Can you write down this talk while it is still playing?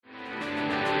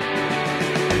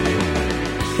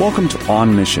Welcome to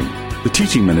On Mission, the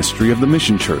teaching ministry of the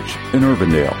Mission Church in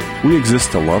Urbandale. We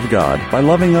exist to love God by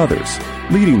loving others,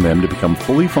 leading them to become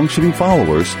fully functioning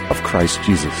followers of Christ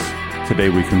Jesus. Today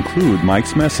we conclude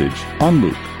Mike's message on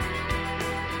Luke.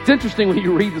 It's interesting when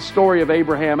you read the story of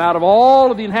Abraham. Out of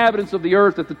all of the inhabitants of the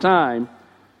earth at the time,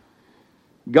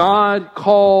 God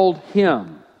called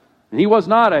him. And he was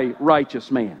not a righteous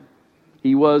man.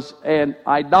 He was an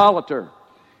idolater.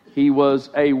 He was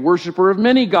a worshiper of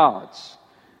many gods.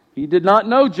 He did not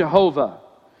know Jehovah.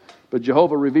 But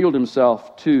Jehovah revealed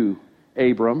himself to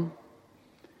Abram.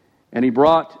 And he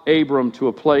brought Abram to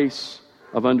a place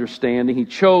of understanding. He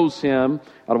chose him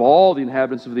out of all the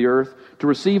inhabitants of the earth to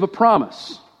receive a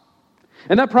promise.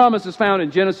 And that promise is found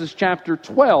in Genesis chapter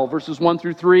 12, verses 1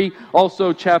 through 3,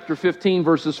 also chapter 15,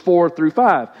 verses 4 through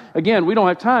 5. Again, we don't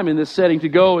have time in this setting to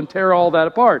go and tear all that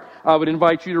apart. I would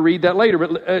invite you to read that later.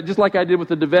 But just like I did with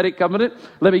the Davidic covenant,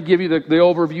 let me give you the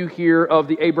overview here of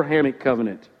the Abrahamic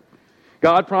covenant.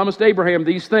 God promised Abraham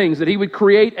these things, that he would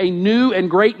create a new and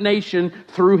great nation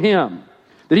through him.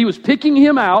 That he was picking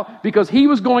him out because he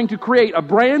was going to create a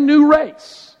brand new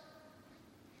race,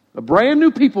 a brand new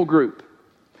people group.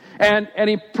 And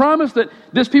he promised that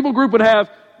this people group would have,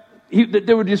 that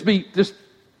there would just be just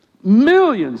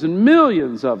millions and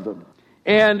millions of them.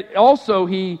 And also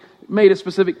he made a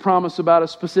specific promise about a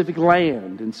specific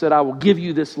land and said, I will give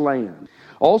you this land.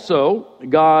 Also,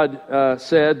 God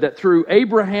said that through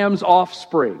Abraham's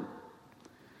offspring,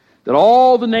 that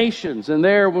all the nations, and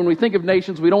there, when we think of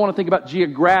nations, we don't want to think about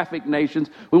geographic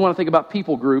nations, we want to think about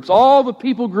people groups. All the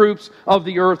people groups of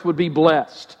the earth would be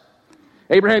blessed.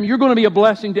 Abraham, you're going to be a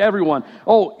blessing to everyone.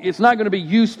 Oh, it's not going to be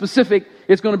you specific.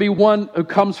 It's going to be one who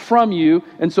comes from you.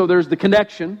 And so there's the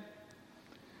connection.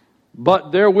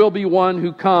 But there will be one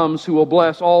who comes who will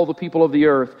bless all the people of the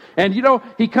earth. And you know,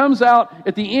 he comes out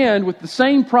at the end with the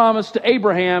same promise to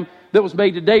Abraham that was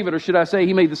made to David. Or should I say,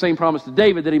 he made the same promise to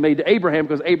David that he made to Abraham,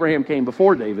 because Abraham came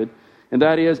before David. And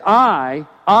that is, God,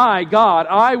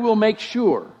 I will make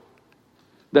sure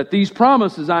that these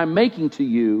promises I'm making to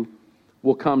you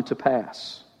will come to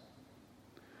pass.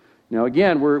 Now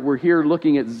again, we're here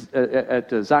looking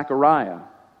at Zechariah,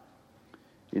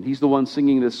 and he's the one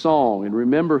singing this song. And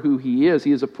remember who he is.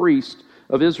 He is a priest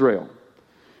of Israel.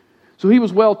 So he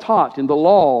was well taught in the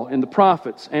law, in the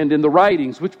prophets, and in the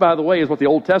writings, which, by the way, is what the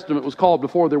Old Testament was called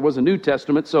before there was a New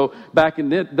Testament. So back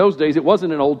in those days, it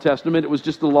wasn't an Old Testament. It was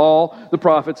just the law, the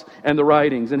prophets, and the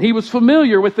writings. And he was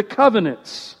familiar with the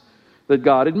covenants that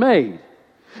God had made.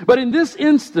 But in this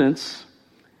instance,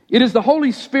 it is the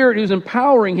Holy Spirit who's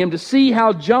empowering him to see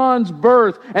how John's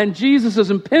birth and Jesus'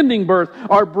 impending birth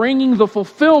are bringing the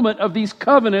fulfillment of these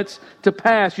covenants to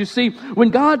pass. You see, when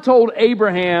God told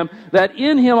Abraham that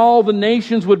in him all the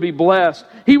nations would be blessed,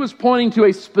 he was pointing to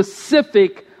a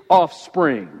specific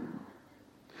offspring.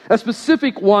 A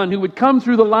specific one who would come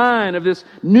through the line of this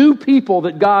new people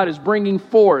that God is bringing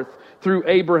forth through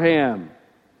Abraham.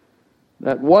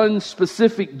 That one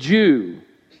specific Jew,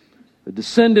 the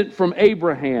descendant from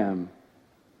Abraham,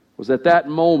 was at that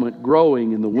moment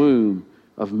growing in the womb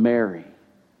of Mary.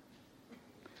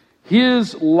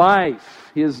 His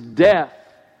life, his death,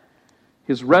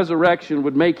 his resurrection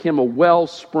would make him a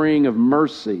wellspring of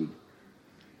mercy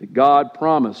that God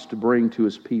promised to bring to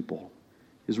his people.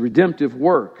 His redemptive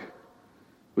work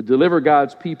would deliver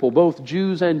God's people, both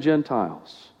Jews and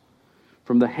Gentiles,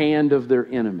 from the hand of their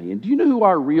enemy. And do you know who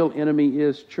our real enemy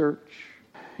is, church?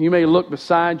 You may look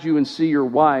beside you and see your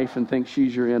wife and think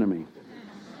she's your enemy.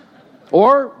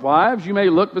 Or, wives, you may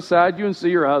look beside you and see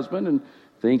your husband and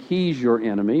think he's your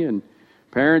enemy. And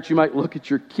parents, you might look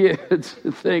at your kids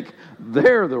and think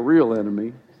they're the real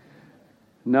enemy.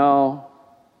 No.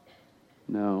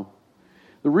 The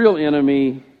real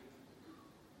enemy,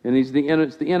 and it's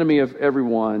the enemy of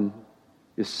everyone,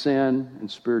 is sin and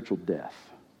spiritual death.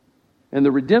 And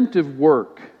the redemptive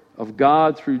work of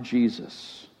God through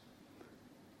Jesus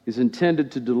is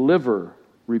intended to deliver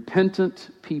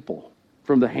repentant people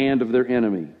from the hand of their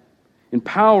enemy,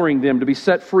 empowering them to be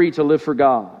set free to live for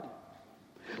God.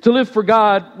 To live for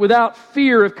God without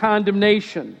fear of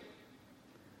condemnation.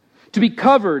 To be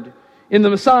covered in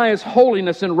the Messiah's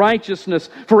holiness and righteousness,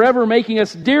 forever making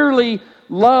us dearly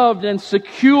loved and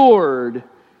secured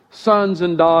sons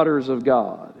and daughters of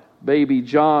God. Baby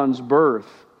John's birth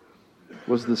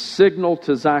was the signal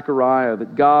to Zechariah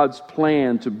that God's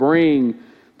plan to bring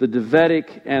the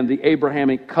Davidic and the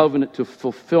Abrahamic covenant to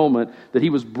fulfillment, that he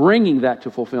was bringing that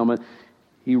to fulfillment,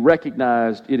 he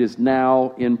recognized it is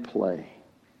now in play.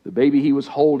 The baby he was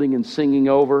holding and singing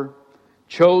over,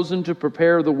 chosen to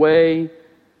prepare the way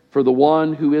for the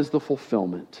one who is the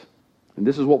fulfillment. And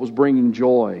this is what was bringing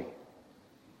joy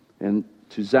and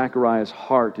to Zechariah's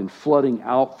heart and flooding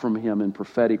out from him in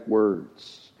prophetic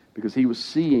words, because he was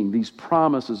seeing these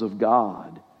promises of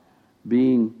God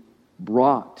being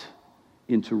brought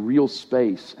into real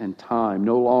space and time,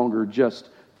 no longer just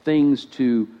things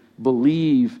to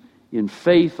believe in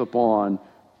faith upon,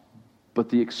 but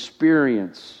the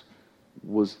experience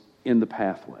was in the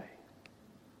pathway.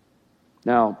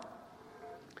 Now,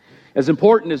 as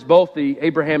important as both the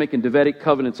Abrahamic and Davidic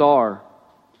covenants are,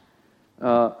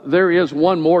 there is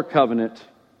one more covenant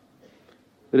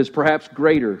that is perhaps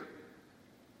greater.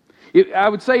 I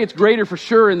would say it's greater for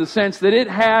sure in the sense that it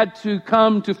had to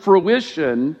come to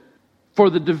fruition for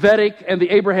the Davidic and the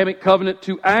Abrahamic covenant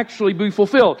to actually be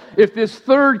fulfilled. If this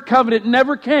third covenant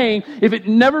never came, if it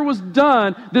never was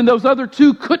done, then those other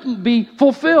two couldn't be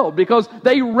fulfilled because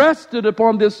they rested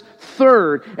upon this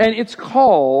third, and it's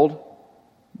called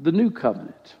the New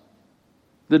Covenant.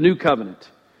 The New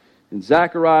Covenant. And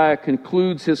Zechariah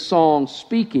concludes his song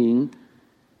speaking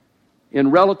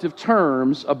in relative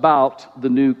terms about the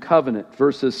New Covenant,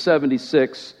 verses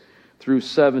 76 through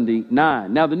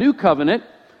 79. Now, the New Covenant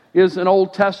is an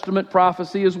Old Testament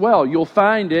prophecy as well. You'll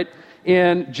find it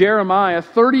in Jeremiah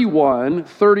 31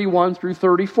 through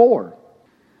 34.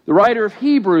 The writer of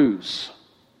Hebrews,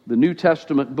 the New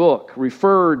Testament book,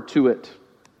 referred to it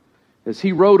as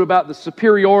he wrote about the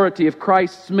superiority of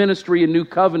Christ's ministry and New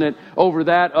Covenant over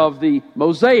that of the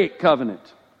Mosaic Covenant.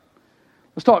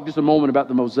 Let's talk just a moment about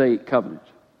the Mosaic Covenant.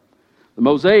 The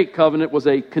Mosaic Covenant was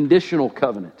a conditional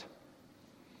covenant.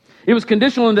 It was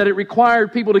conditional in that it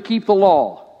required people to keep the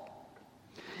law.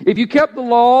 If you kept the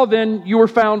law, then you were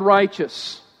found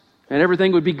righteous, and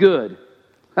everything would be good.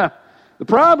 The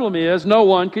problem is, no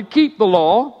one could keep the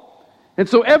law, and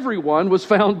so everyone was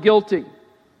found guilty.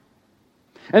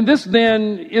 And this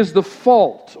then is the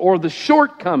fault or the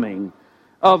shortcoming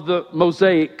of the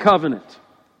Mosaic covenant.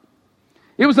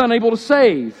 It was unable to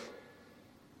save.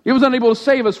 It was unable to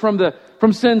save us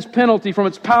from sin's penalty, from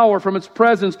its power, from its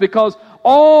presence, because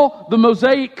all the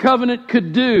Mosaic covenant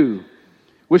could do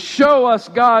was show us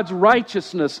God's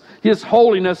righteousness, His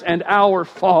holiness, and our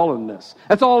fallenness.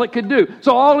 That's all it could do.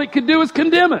 So all it could do is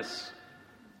condemn us.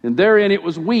 And therein it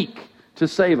was weak to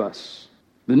save us.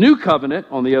 The New Covenant,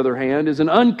 on the other hand, is an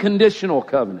unconditional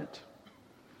covenant.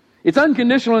 It's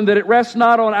unconditional in that it rests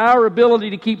not on our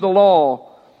ability to keep the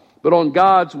law, but on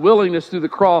God's willingness through the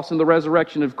cross and the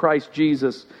resurrection of Christ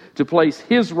Jesus to place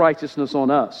His righteousness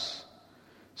on us,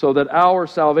 so that our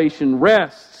salvation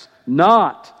rests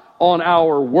not on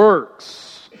our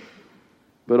works,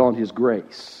 but on His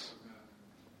grace.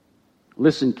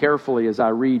 Listen carefully as I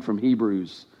read from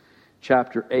Hebrews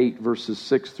chapter 8, verses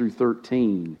 6 through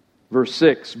 13. Verse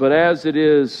 6, "But as it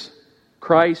is,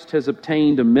 Christ has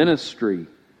obtained a ministry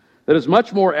that is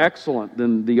much more excellent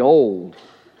than the old,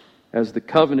 as the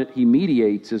covenant He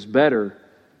mediates is better,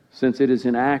 since it is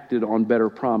enacted on better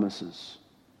promises.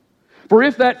 For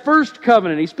if that first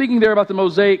covenant," he's speaking there about the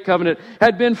Mosaic covenant,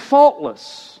 "had been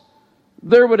faultless,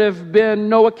 there would have been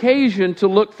no occasion to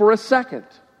look for a second.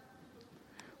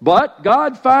 But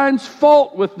God finds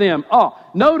fault with them."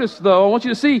 Notice though, I want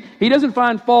you to see, He doesn't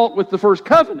find fault with the first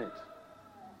covenant.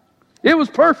 It was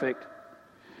perfect.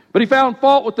 But He found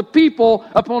fault with the people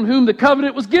upon whom the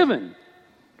covenant was given,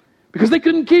 because they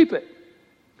couldn't keep it.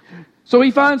 So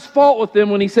He finds fault with them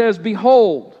when He says,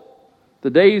 "Behold, the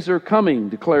days are coming,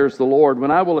 declares the Lord, when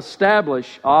I will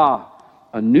establish a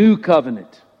new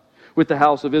covenant with the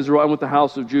house of Israel and with the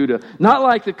house of Judah. Not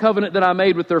like the covenant that I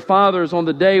made with their fathers on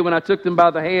the day when I took them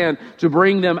by the hand to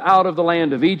bring them out of the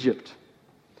land of Egypt.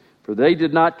 For they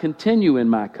did not continue in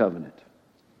my covenant.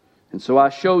 And so I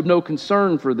showed no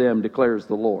concern for them, declares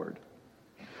the Lord.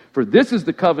 For this is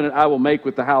the covenant I will make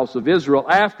with the house of Israel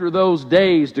after those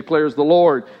days, declares the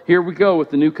Lord." Here we go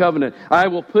with the new covenant. "I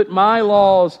will put my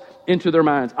laws into their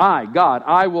minds." God,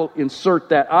 I will insert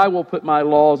that. I will put my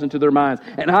laws into their minds,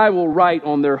 and I will write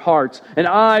on their hearts, and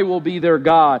I will be their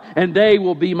God, and they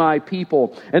will be my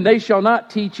people. And they shall not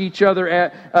teach each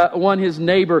other, one his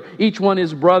neighbor, each one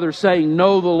his brother, saying,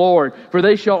 "Know the Lord." For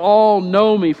they shall all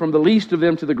know me, from the least of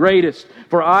them to the greatest.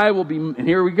 For I will be, and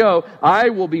here we go, "I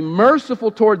will be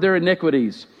merciful toward their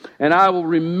iniquities, and I will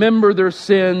remember their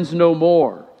sins no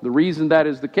more." The reason that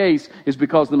is the case is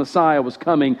because the Messiah was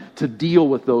coming to deal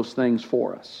with those things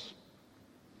for us.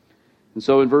 And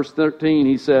so in verse 13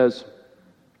 he says,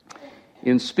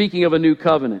 in speaking of a new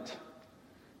covenant,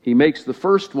 He makes the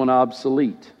first one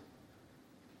obsolete.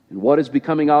 And what is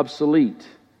becoming obsolete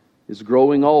is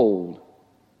growing old,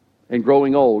 and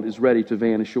growing old is ready to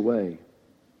vanish away.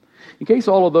 In case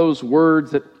all of those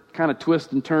words that kind of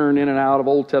twist and turn in and out of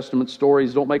Old Testament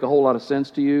stories don't make a whole lot of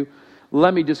sense to you,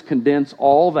 let me just condense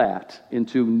all that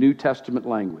into New Testament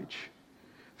language.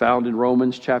 found in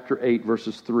Romans chapter 8,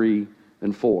 verses 3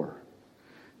 and 4.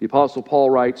 The Apostle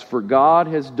Paul writes, "For God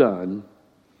has done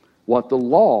what the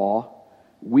law,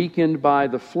 weakened by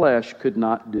the flesh, could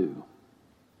not do.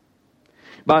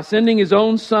 By sending His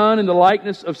own Son in the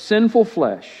likeness of sinful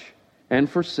flesh, and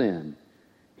for sin,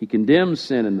 He condemns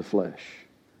sin in the flesh,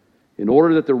 in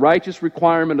order that the righteous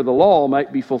requirement of the law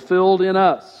might be fulfilled in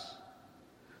us,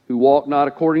 who walk not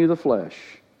according to the flesh,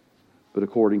 but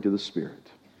according to the Spirit."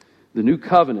 The new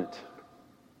covenant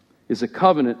is a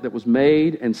covenant that was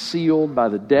made and sealed by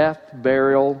the death,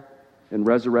 burial, and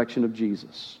resurrection of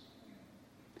Jesus.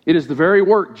 It is the very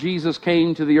work Jesus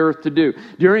came to the earth to do.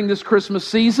 During this Christmas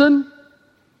season,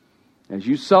 as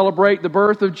you celebrate the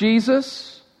birth of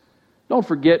Jesus, don't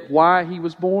forget why He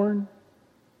was born.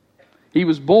 He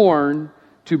was born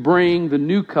to bring the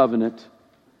new covenant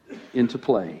into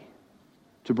play,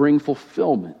 to bring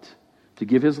fulfillment, to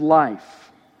give His life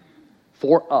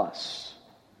for us,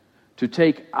 to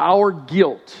take our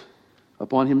guilt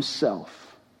upon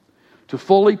Himself, to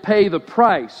fully pay the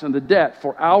price and the debt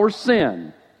for our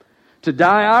sin, to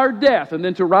die our death and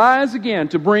then to rise again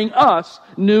to bring us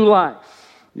new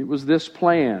life. It was this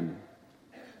plan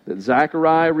that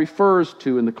Zechariah refers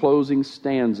to in the closing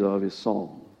stanza of his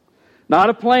song.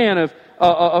 Not a plan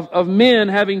of men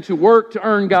having to work to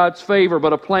earn God's favor,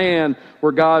 but a plan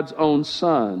where God's own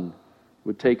Son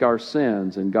would take our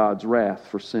sins and God's wrath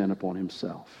for sin upon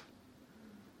Himself.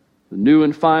 The new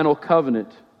and final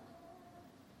covenant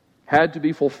had to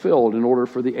be fulfilled in order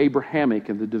for the Abrahamic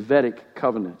and the Davidic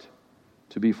covenant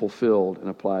to be fulfilled and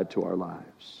applied to our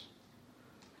lives.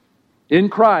 In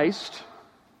Christ,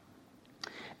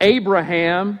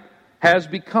 Abraham has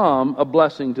become a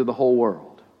blessing to the whole world.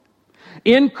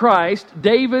 In Christ,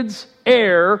 David's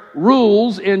heir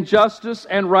rules in justice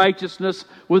and righteousness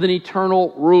with an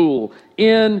eternal rule.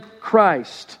 In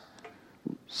Christ,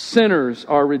 sinners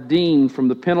are redeemed from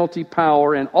the penalty,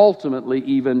 power, and ultimately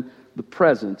even the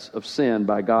presence of sin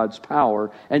by God's power,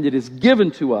 and it is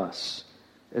given to us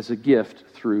as a gift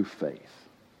through faith.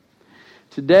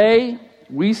 Today,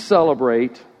 we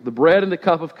celebrate the bread and the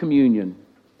cup of communion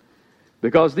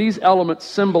because these elements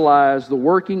symbolize the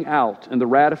working out and the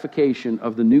ratification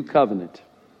of the new covenant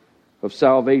of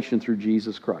salvation through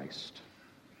Jesus Christ.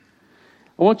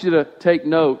 I want you to take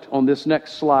note on this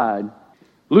next slide.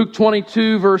 Luke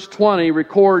 22, verse 20,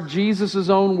 record Jesus'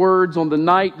 own words on the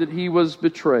night that He was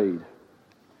betrayed.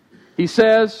 He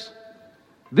says,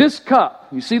 "This cup,"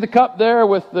 you see the cup there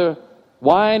with the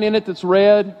wine in it that's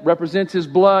red, represents His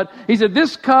blood. He said,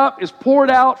 "This cup is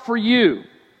poured out for you."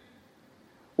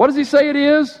 What does He say it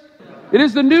is? It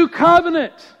is the new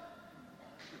covenant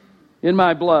in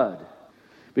my blood.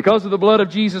 Because of the blood of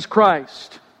Jesus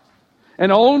Christ,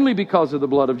 and only because of the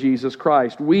blood of Jesus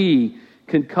Christ, we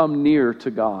can come near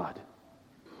to God.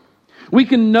 We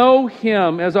can know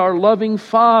Him as our loving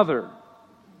Father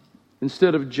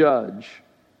instead of judge.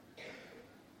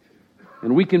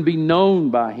 And we can be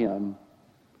known by Him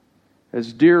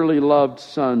as dearly loved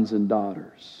sons and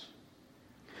daughters.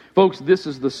 Folks, this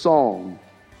is the song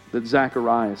that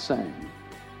Zechariah sang.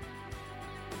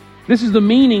 This is the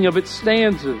meaning of its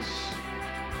stanzas.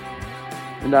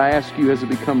 And I ask you, has it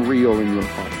become real in your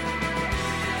heart?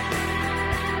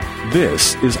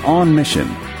 This is On Mission.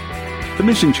 The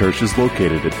Mission Church is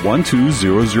located at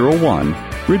 12001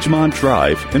 Ridgemont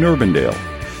Drive in Urbandale.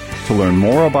 To learn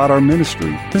more about our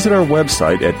ministry, visit our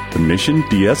website at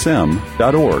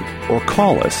themissiondsm.org or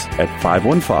call us at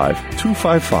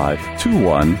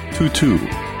 515-255-2122.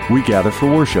 We gather for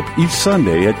worship each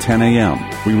Sunday at 10 a.m.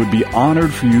 We would be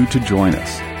honored for you to join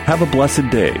us. Have a blessed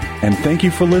day, and thank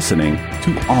you for listening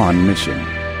to On Mission.